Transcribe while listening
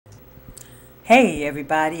Hey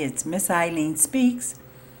everybody, it's Miss Ileane Speaks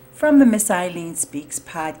from the Miss Ileane Speaks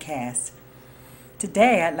podcast.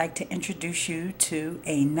 Today I'd like to introduce you to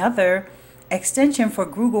another extension for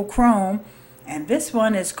Google Chrome, and this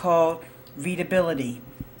one is called Readability.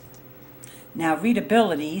 Now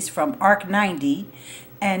Readability is from Arc90,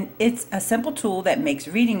 and it's a simple tool that makes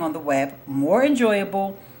reading on the web more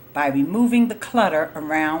enjoyable by removing the clutter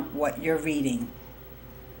around what you're reading.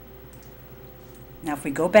 Now if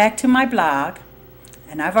we go back to my blog,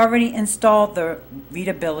 and I've already installed the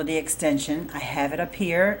Readability extension. I have it up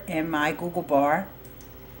here in my Google bar.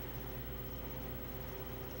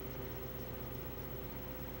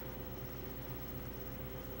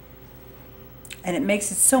 And it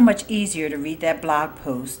makes it so much easier to read that blog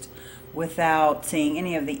post without seeing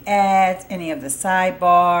any of the ads, any of the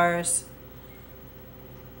sidebars.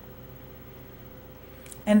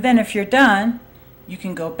 And then if you're done, you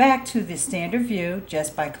can go back to the standard view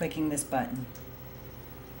just by clicking this button.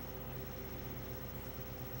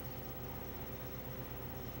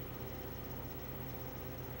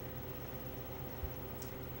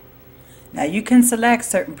 Now you can select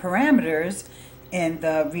certain parameters in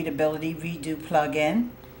the Readability Redo plugin,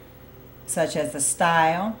 such as the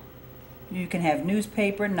style. You can have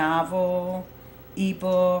newspaper, novel,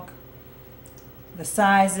 ebook, the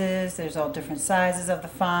sizes. There's all different sizes of the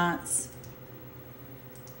fonts.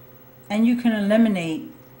 And you can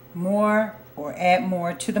eliminate more or add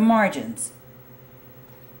more to the margins.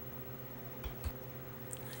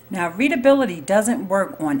 Now Readability doesn't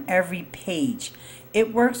work on every page.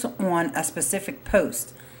 It works on a specific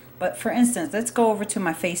post. But for instance, let's go over to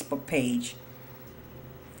my Facebook page.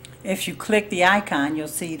 If you click the icon, you'll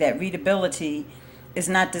see that Readability is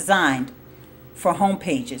not designed for home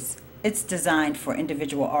pages. It's designed for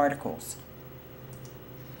individual articles.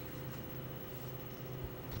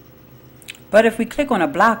 But if we click on a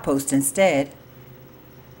blog post instead,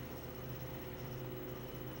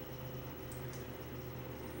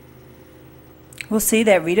 we'll see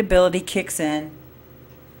that Readability kicks in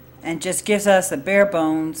and just gives us the bare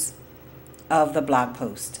bones of the blog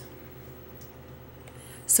post.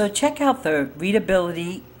 So check out the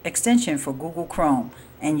Readability extension for Google Chrome,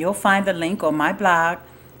 and you'll find the link on my blog,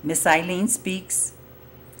 Miss Ileane Speaks.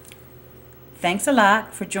 Thanks a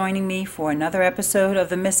lot for joining me for another episode of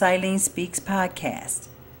the Miss Ileane Speaks podcast.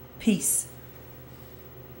 Peace.